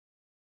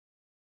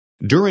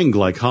During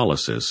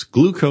glycolysis,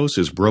 glucose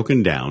is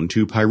broken down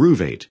to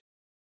pyruvate.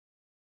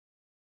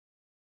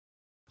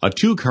 A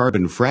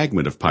 2-carbon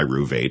fragment of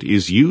pyruvate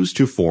is used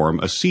to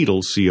form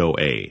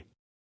acetyl-CoA.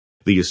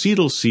 The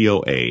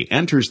acetyl-CoA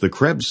enters the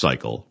Krebs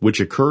cycle, which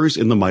occurs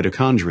in the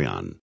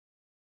mitochondrion.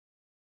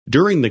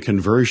 During the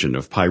conversion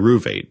of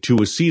pyruvate to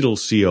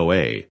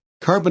acetyl-CoA,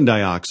 carbon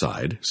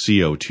dioxide,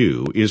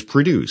 CO2, is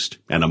produced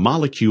and a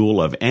molecule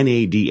of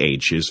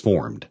NADH is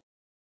formed.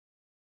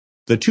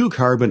 The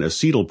 2-carbon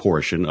acetyl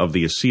portion of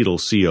the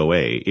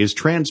acetyl-CoA is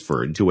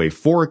transferred to a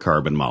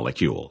 4-carbon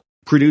molecule,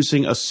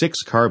 producing a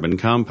 6-carbon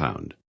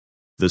compound.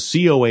 The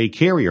CoA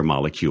carrier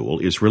molecule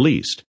is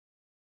released.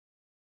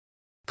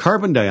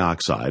 Carbon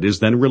dioxide is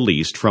then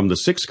released from the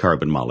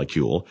 6-carbon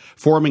molecule,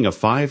 forming a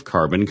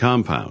 5-carbon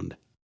compound.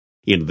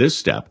 In this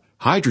step,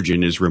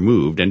 hydrogen is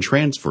removed and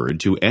transferred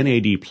to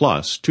NAD+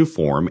 to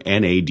form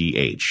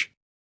NADH.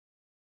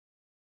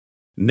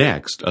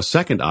 Next, a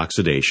second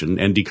oxidation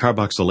and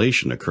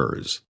decarboxylation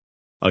occurs.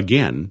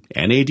 Again,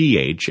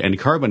 NADH and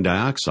carbon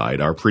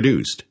dioxide are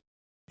produced.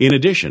 In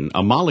addition,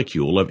 a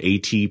molecule of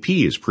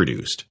ATP is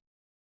produced.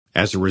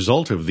 As a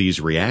result of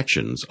these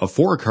reactions, a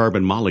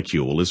 4-carbon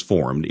molecule is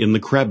formed in the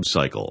Krebs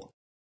cycle.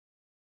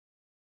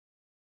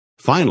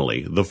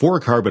 Finally, the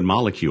 4-carbon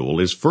molecule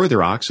is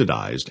further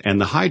oxidized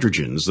and the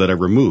hydrogens that are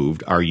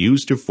removed are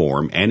used to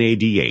form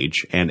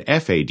NADH and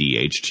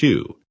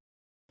FADH2.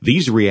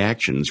 These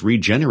reactions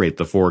regenerate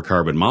the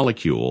 4-carbon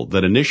molecule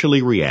that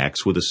initially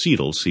reacts with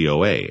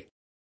acetyl-CoA.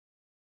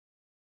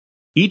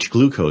 Each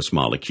glucose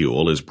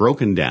molecule is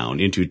broken down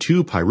into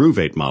 2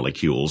 pyruvate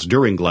molecules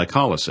during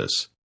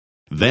glycolysis.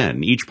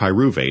 Then each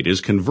pyruvate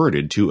is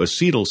converted to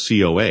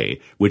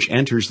acetyl-CoA, which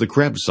enters the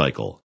Krebs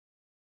cycle.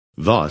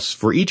 Thus,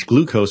 for each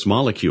glucose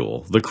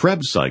molecule, the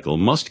Krebs cycle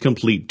must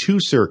complete 2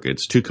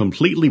 circuits to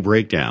completely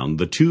break down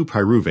the 2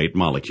 pyruvate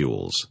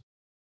molecules.